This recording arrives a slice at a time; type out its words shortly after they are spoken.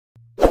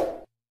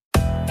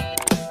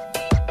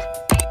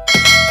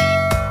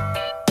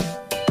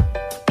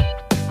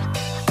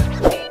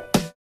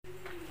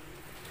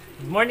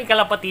morning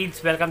kalapatids,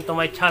 welcome to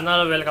my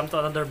channel, welcome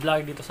to another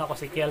vlog dito sa ako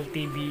si Kiel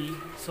TV.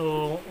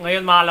 So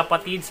ngayon mga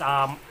kalapatids,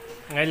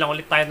 ngayon lang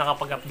ulit tayo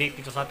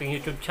nakapag-update dito sa ating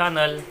YouTube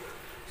channel.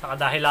 Sa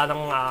kadahilan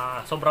ng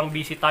sobrang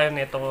busy tayo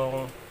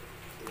nitong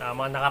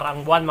mga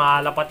nakaraang buwan mga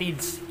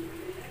kalapatids.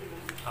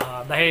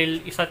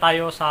 Dahil isa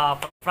tayo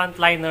sa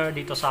frontliner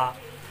dito sa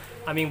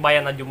aming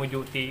bayan na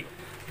duty.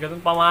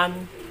 Ganun pa man,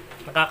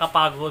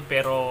 nakakapagod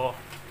pero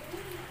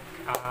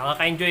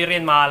nakaka-enjoy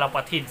rin mga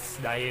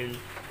kalapatids dahil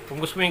kung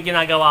gusto mo yung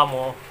ginagawa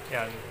mo,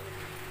 yan,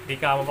 hindi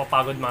ka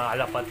mapapagod mga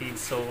kalapatids.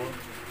 So,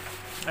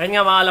 ayun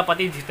nga mga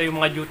kalapatids, ito yung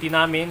mga duty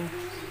namin.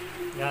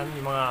 Yan,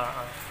 yung mga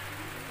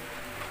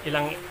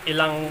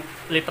ilang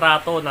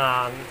litrato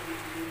na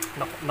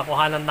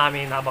nakuhanan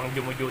namin habang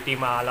duty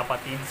mga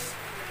kalapatids.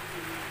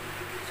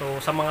 So,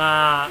 sa mga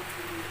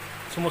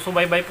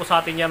sumusubaybay po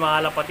sa atin yan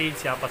mga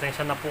kalapatids,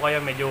 pasensya na po kayo,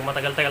 medyo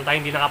matagal-tagal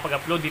tayo hindi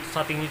nakapag-upload dito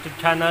sa ating YouTube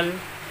channel.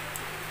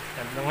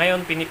 Yan,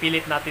 ngayon,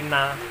 pinipilit natin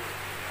na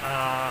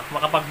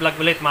makapag-vlog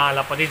ulit mga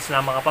kalapatids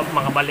na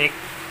makabalik.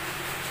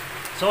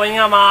 So ayun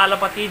nga mga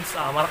kalapatids,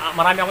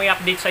 marami akong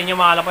i-update sa inyo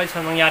mga kalapatids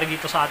na nangyari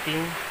dito sa ating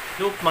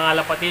loop mga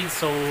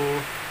kalapatids. So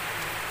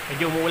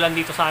medyo umuulan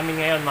dito sa amin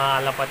ngayon mga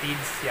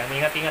kalapatids. Yan,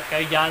 ingat-ingat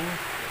kayo dyan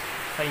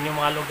sa inyong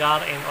mga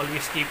lugar and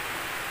always keep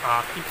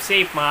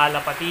safe mga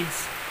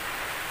kalapatids.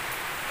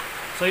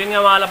 So yun nga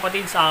mga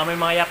kalapatids, may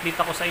mga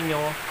i-update ako sa inyo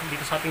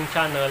dito sa ating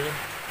channel.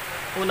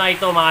 Una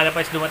ito mga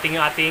kalapatids,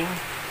 dumating yung ating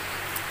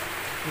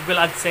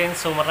Google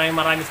AdSense. So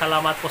maraming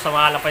salamat po sa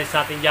mga kalapatids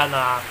natin dyan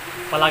na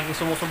palaging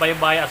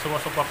sumusubaybay at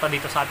sumusuporta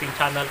dito sa ating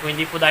channel. Kung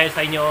hindi po dahil sa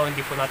inyo,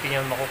 hindi po natin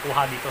yan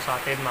makukuha dito sa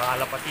atin mga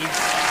kalapatids.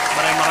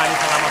 Maraming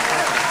salamat po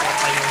sa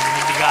suporta yung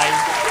binibigay.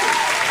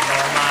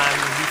 Man,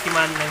 busy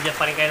man, nandiyan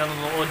pa rin kayo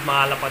nanonood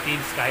mga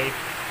kalapatids kahit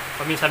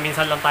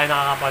paminsan-minsan lang tayo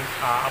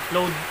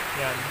nakakapag-upload.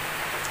 Yan.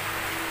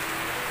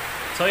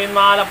 So yun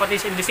mga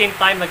kalapatids, in the same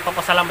time,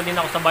 nagpapasalamat din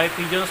ako sa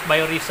Pigeon,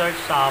 Bio Research,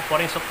 sa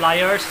foreign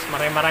suppliers.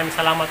 Maraming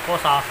salamat po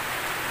sa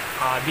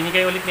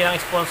binigay ulit nilang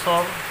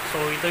sponsor.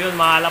 So ito yun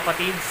mga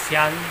kalapatids,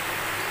 yan.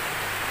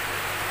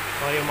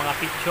 So yung mga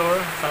picture.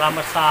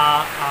 Salamat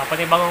sa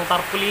panibagong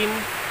tarpaulin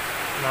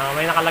na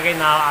may nakalagay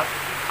na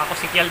ako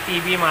si Kiel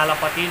TV mga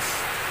kalapatids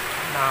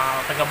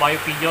na taga Bio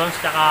Pigeons.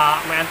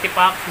 Tsaka may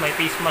antipack, may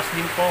face mask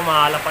din po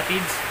mga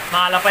kalapatids.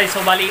 Mga kalapatids,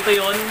 so bali ito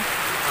yun.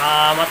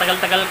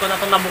 Matagal-tagal ko na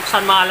ito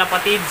nabuksan mga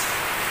kalapatids.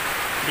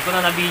 Hindi ko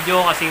na na-video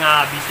kasi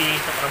nga busy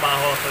sa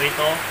trabaho. So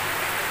ito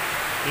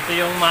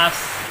yung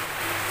mask.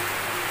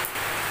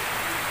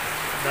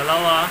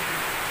 Dalawa.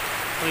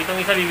 So itong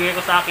isa bibigay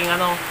ko sa aking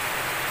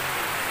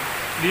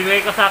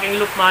bibigay ko sa aking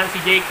loopman si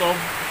Jacob.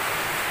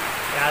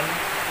 Yan.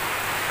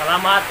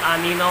 Salamat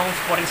Ninong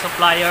foreign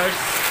suppliers.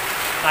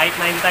 Kahit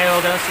na hindi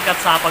tayo ganun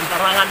sikat sa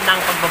pagtarangan ng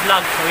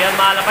pagbablog. So yan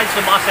mga kalapatids,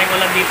 sumakasay ko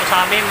lang dito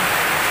sa amin.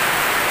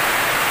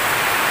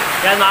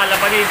 Yan mga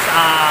kalapatids,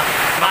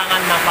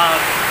 bangan ng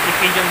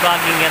Pigeon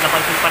vlogging yan.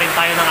 Napansin pa rin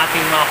tayo ng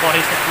ating mga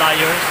foreign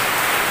suppliers.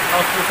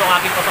 Tapos puso ang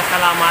aking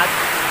pasasalamat.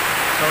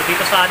 So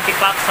dito sa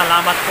antipack,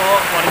 salamat po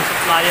foreign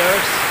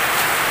suppliers.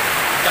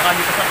 Tsaka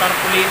dito sa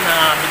tarpaulin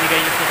na binigay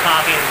nyo po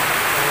sa akin.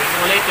 So ito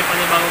ulit yung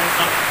panibagong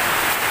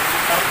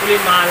tarpaulin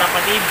mga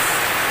kalapatids.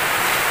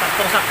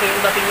 Saktong-sakto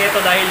yung dating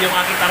nito dahil yung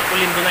aking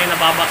tarpaulin doon ay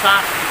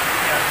nababasa.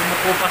 Yan,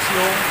 kumukupas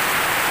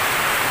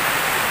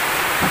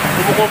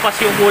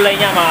yung kulay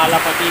niya mga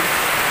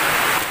kalapatids.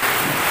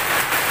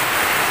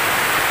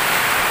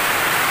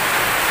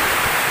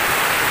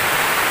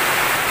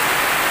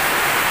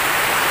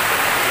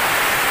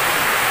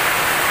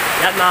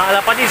 Yan mga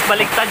kalapatids,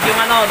 baliktad yung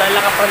dahil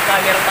naka-front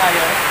camera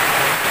tayo.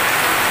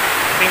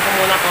 Tingin ko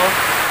muna to.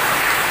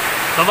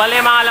 So bali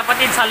mga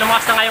kalapatids,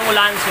 lumakas na ngayong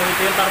ulan. So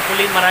ito yung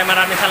tarpaulin.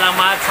 Maraming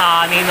salamat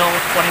sa Ninong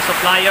foreign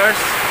suppliers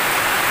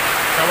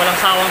sa walang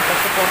sawang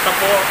pagsuporta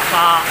po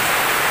sa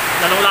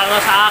lalong-lalo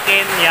na sa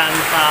akin. Yan,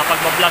 sa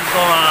pagbablog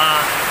ko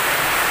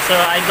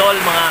sa idol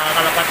mga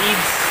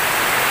kalapatids.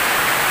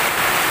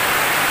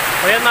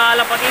 So yan mga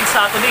kalapatids,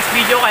 sa today's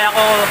video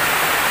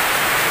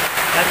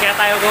kaya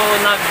tayo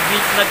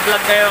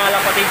nag-vlog kayo mga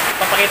kalapatids.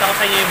 Papakita ko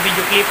sa inyo yung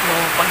video clip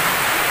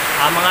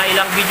mga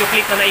ilang video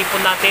clip na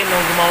naipon natin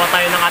nung gumawa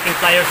tayo ng ating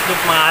flyers loop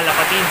mga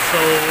kalapatids. So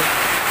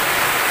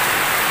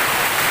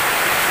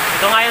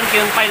ito ngayon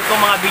yung file ko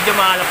mga video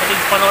mga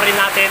kalapatids, panoorin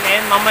natin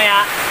and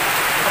mamaya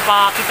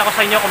papakita ko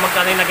sa inyo kung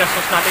magkano yung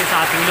nagastos natin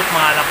sa ating loop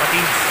mga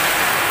kalapatids.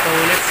 So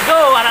let's go,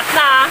 arat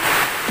na!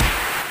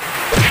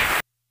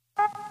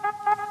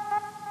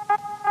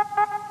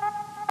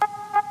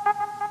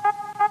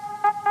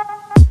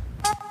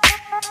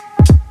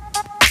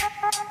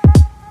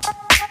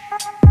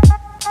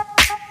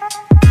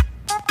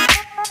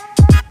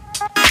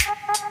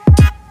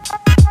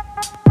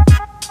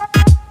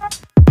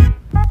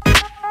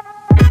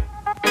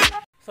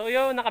 So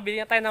yun, nakabili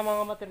na tayo ng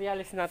mga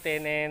materials natin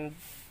and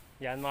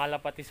yan mga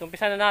kalapatids.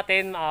 Umpisa na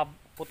natin,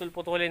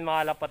 putol-putulin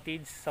mga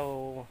kalapatids.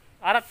 So,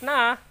 arat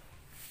na!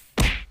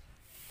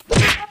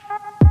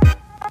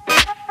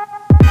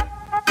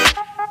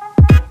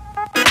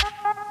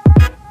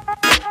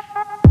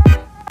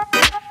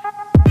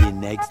 The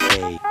next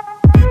day.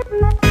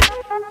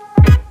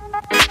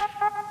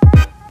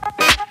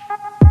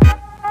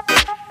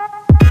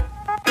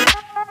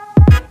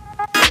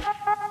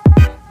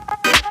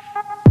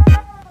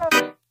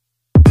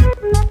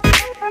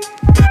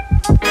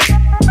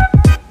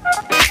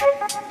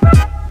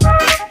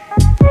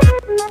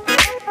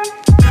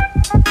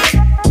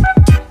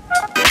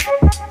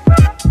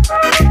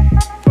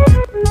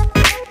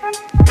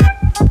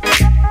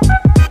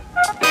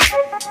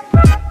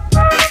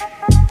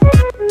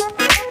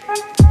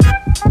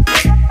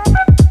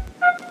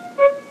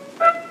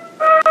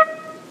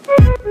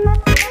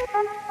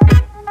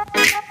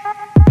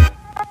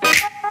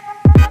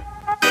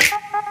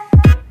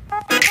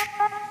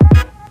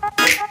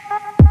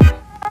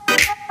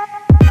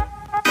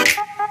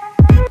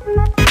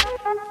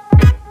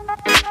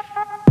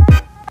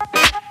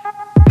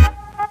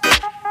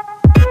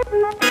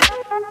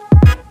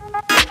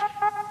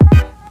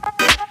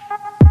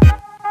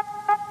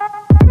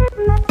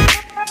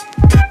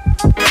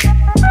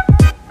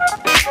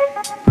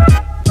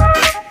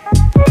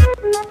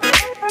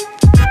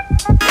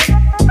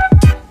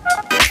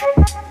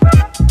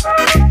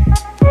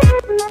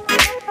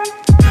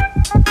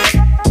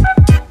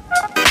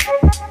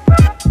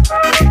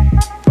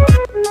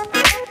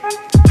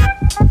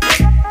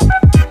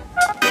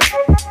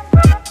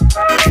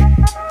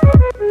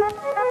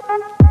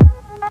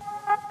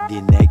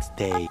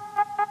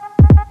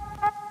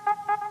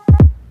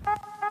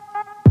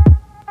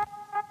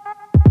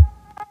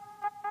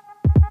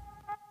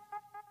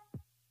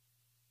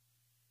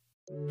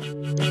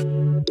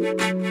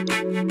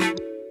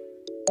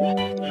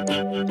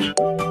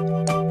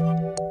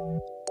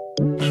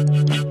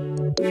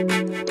 The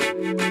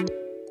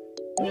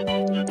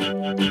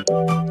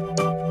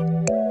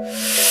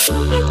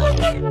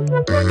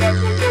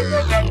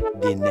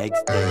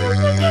next day.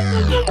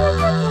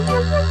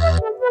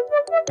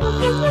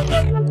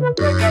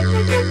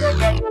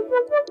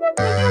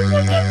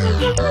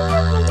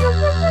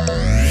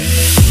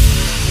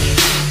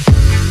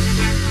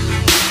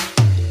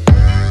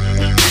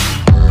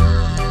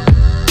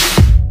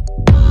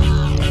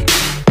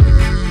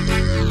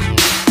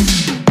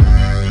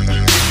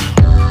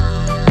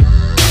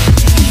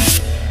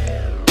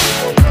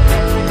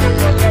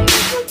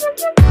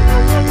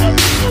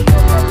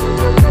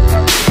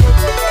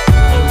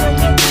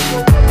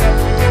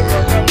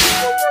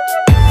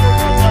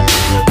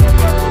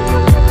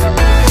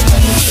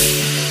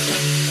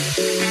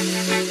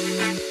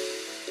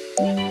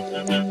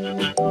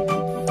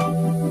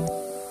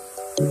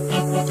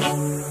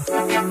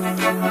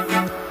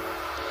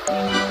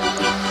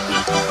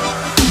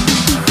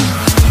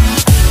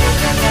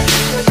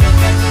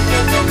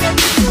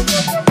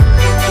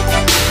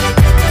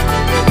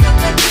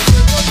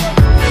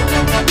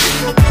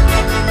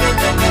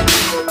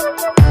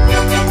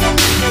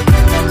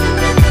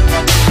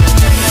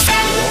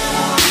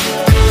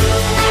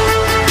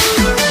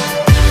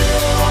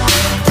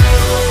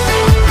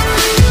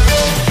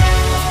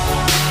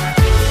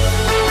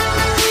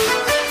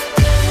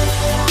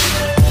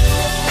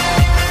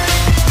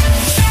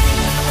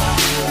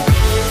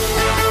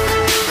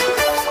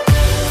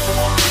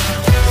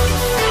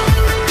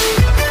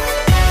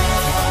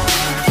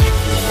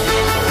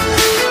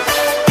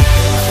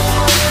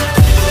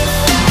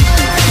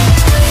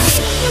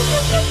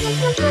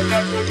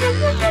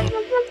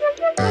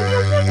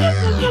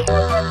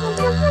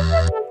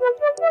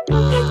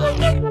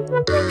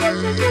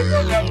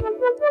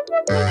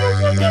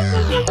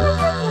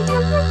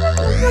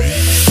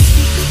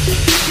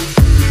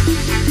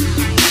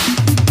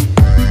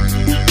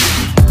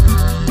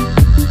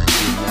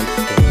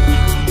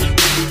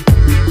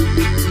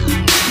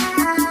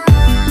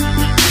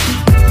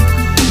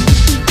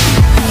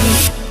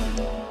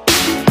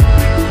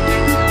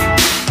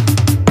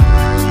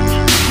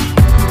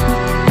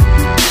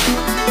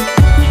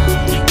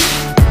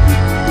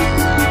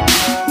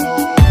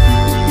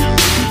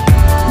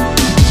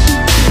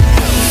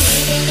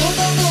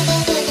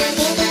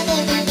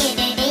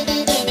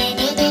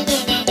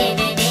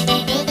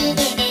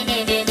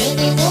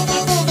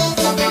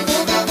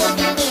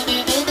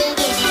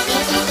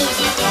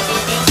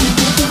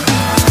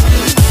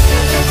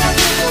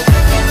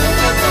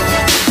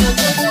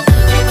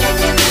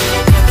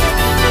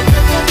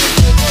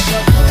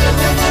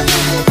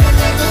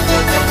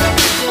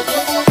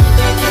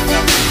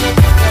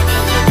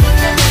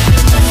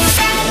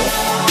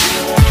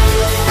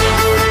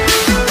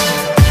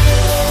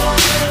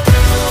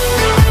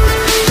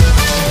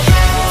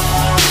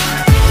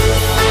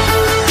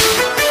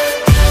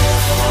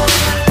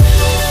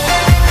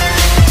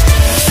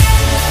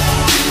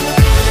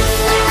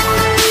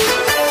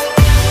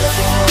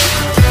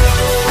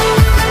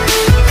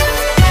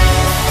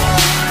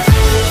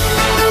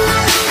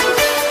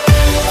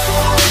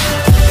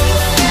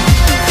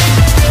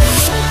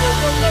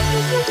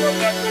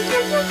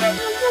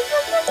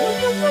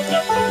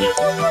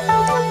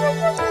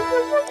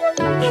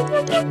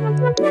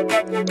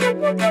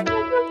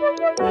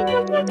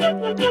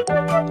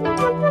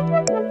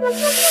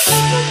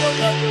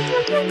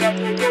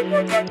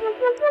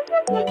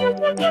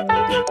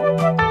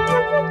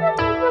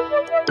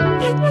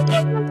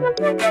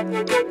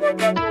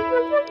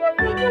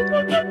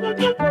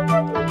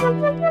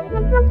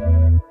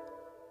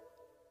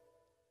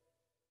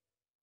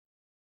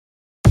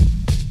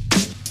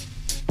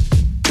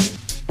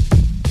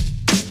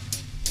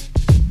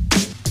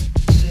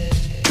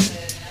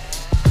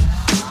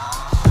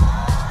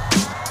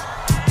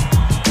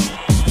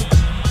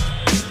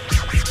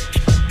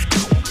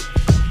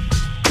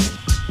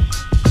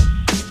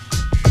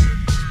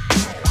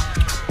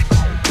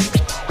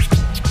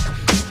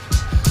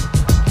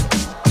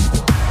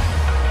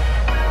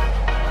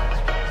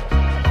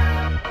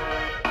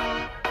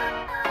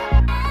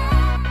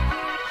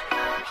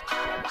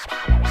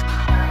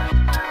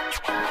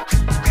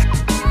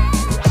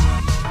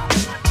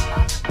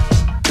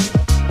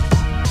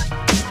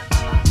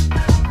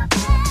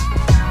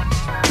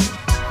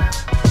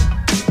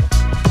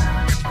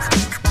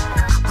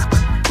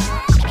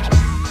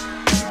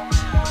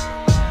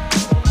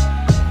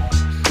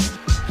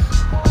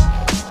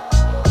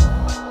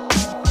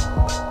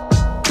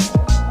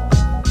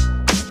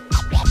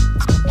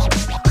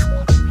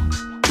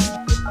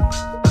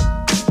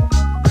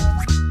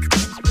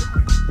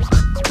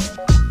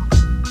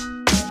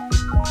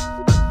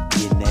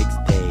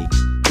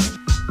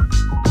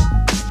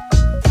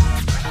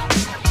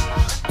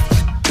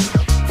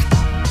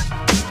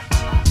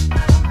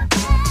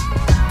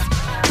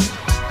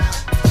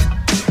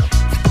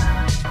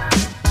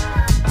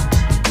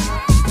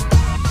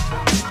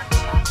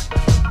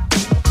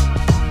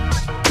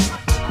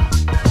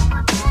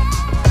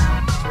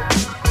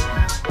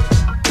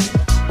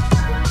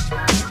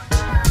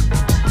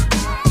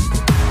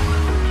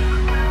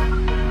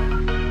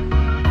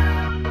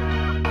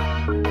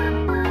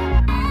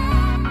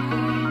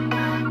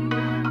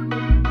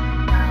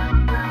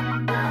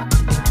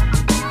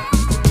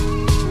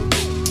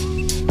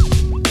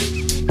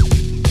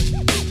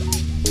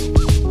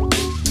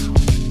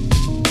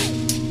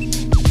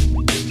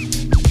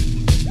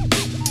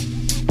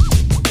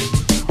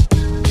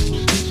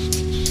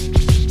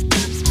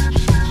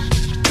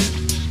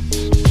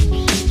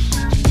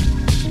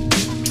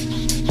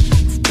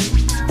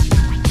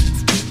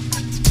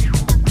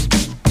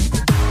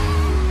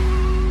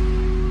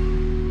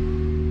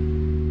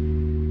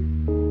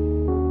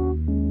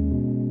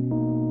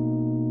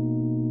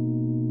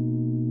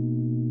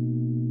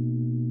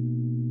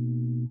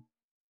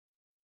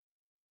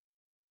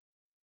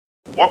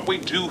 what we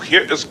do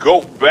here is go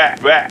back.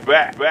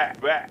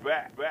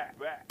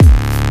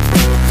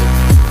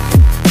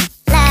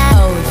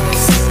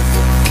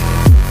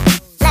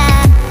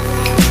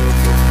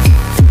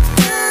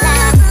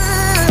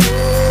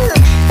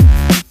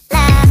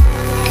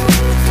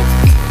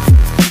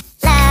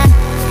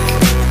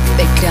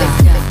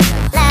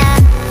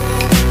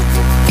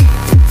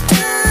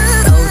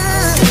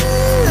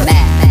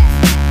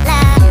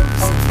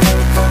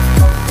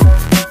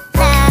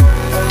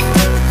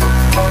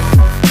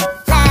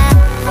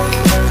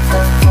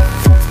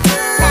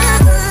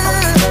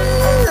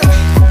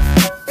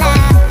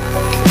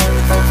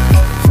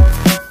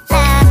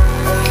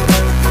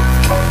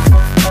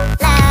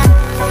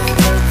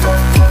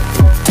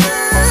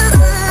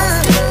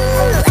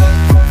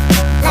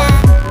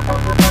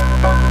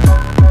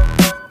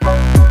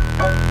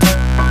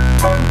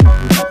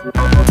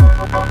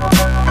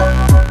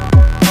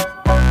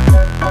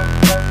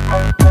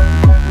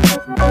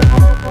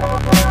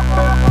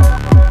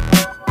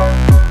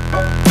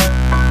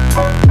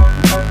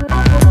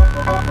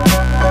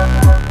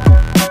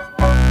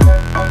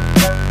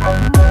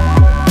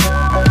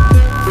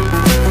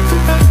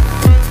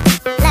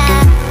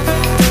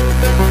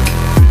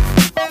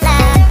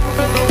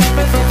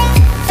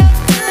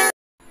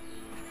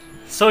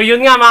 So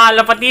yun nga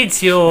mga kalapatids,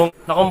 yung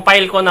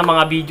na-compile ko na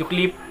mga video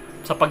clip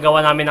sa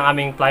paggawa namin ng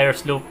aming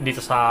pliers loop dito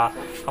sa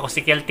ako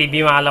si Kiel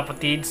TV mga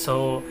kalapatids.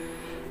 So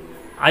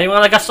ay yung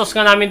nagastos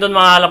nga namin doon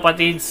mga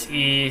kalapatids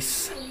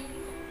is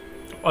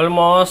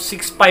almost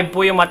 6.5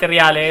 po yung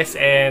materials,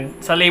 and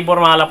sa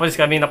labor mga kalapatids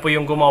kami na po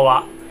yung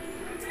gumawa.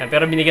 Yan,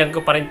 pero binigyan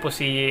ko pa rin po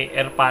si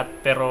Airpat,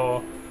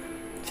 pero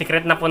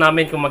secret na po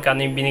namin kung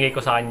magkano yung binigay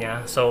ko sa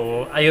kanya.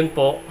 So ayun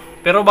po.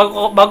 Pero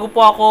bago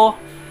po ako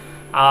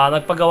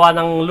nagpagawa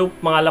ng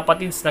loop mga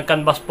kalapatids,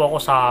 nag-canvas po ako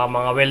sa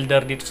mga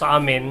welder dito sa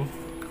amin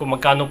kung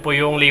magkano po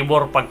yung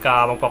labor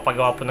pagka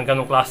magpapagawa po ng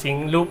ganong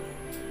klaseng loop.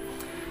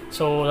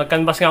 So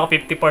nag-canvas nga ako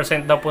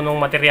 50% daw po ng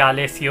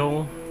materials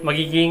yung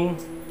magiging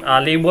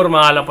labor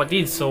mga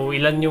kalapatids. So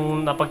ilan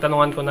yung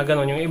napagtanungan ko na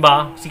ganon, yung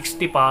iba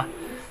 60 pa.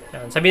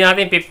 Yan, sabihin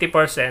natin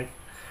 50%.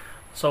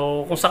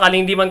 So kung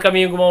sakaling di man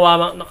kami yung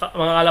gumawa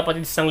mga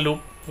kalapatids ng loop,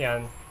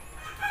 yan,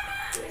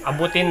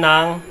 abutin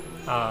ng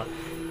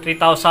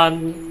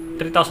 3,000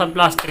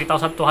 plus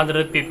 3,250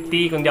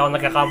 kung di ako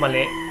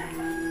nagkakamali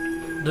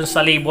dun sa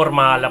labor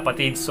mga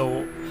kalapatids.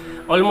 So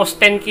almost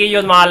 10k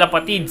yun mga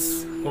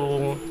kalapatids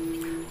kung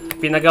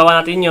pinagawa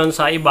natin yon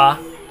sa iba.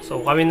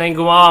 So kami na yung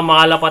gumawa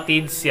mga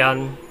kalapatids,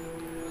 yan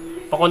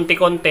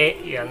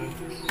pakonti-konti, yan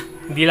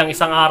hindi lang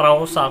isang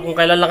araw, sa kung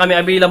kailan lang kami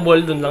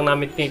available dun lang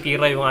namin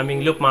tinitira yung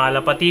aming loop mga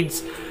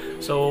kalapatids.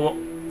 So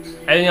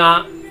ayun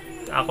nga,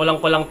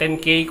 ako lang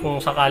 10k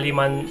kung sakali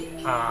man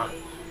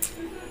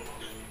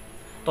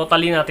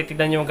totally na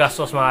titignan yung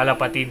gastos mga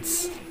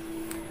kalapatids.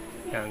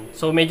 Yan.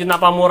 So medyo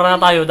napamura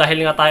na tayo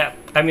dahil nga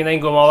kami na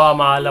yung gumawa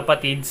mga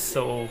kalapatids.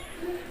 So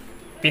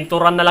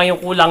pinturan na lang yung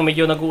kulang,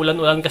 medyo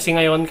nag-uulan-ulan kasi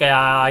ngayon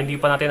kaya hindi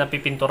pa natin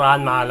napipinturahan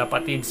mga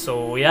kalapatids.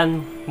 So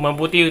yan,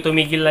 mabuti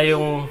tumila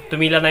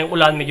na yung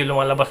ulan, medyo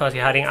lumalabas na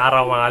si haring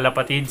araw mga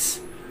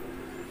kalapatids.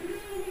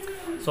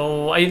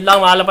 So ayun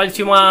lang mga kalapatids,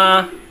 yung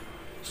mga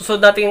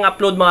susunod nating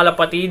upload mga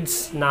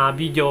kalapatids na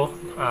video.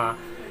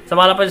 Sa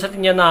mga kalapatids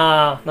natin yan na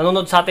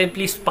nanonood sa atin,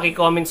 please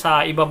paki-comment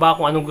sa ibaba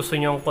kung anong gusto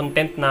nyo yung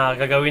content na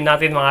gagawin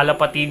natin mga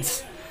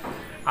kalapatids.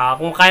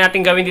 Kung kaya natin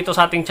gawin dito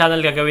sa ating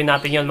channel, gagawin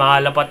natin yon mga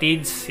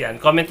kalapatids. Yan,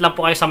 comment lang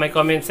po kayo sa may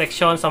comment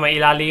section, sa may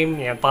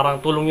ilalim. Yan, parang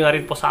tulong nyo na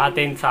rin po sa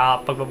atin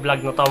sa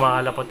pagbablog na to mga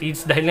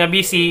kalapatids. Dahil nga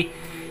busy,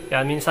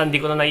 yan, minsan di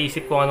ko na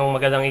naisip kung anong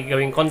magandang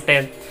gawing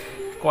content.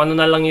 Kung ano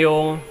na lang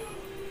yung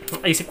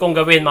isip kong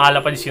gawin mga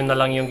kalapatids, yun na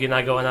lang yung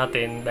ginagawa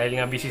natin. Dahil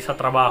nga busy sa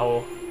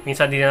trabaho,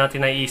 minsan di na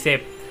natin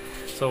naiisip.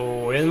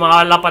 So, yun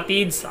mga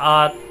kalapatids,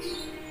 at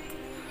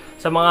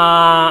sa mga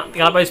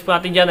kalapatids po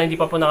natin dyan na hindi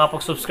pa po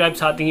nakapag-subscribe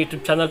sa ating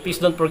YouTube channel, please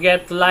don't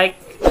forget to like,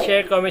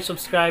 share, comment,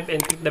 subscribe, and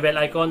click the bell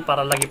icon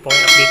para lagi po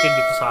kayo updated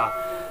dito sa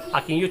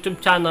aking YouTube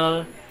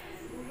channel.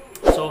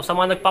 So, sa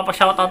mga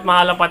nagpapa-shoutout mga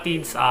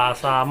kalapatids,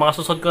 sa mga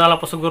susunod ko na lang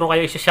po siguro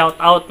kayo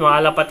i-shoutout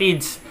mga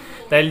kalapatids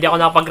dahil di ako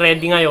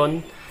nakapag-ready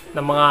ngayon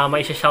ng mga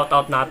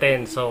mai-shoutout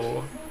natin.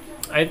 So,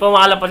 ayun po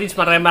mga kalapatids,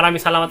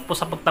 maraming salamat po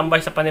sa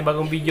pagtambay sa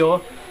panibagong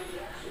video.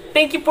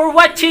 Thank you for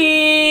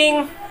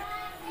watching!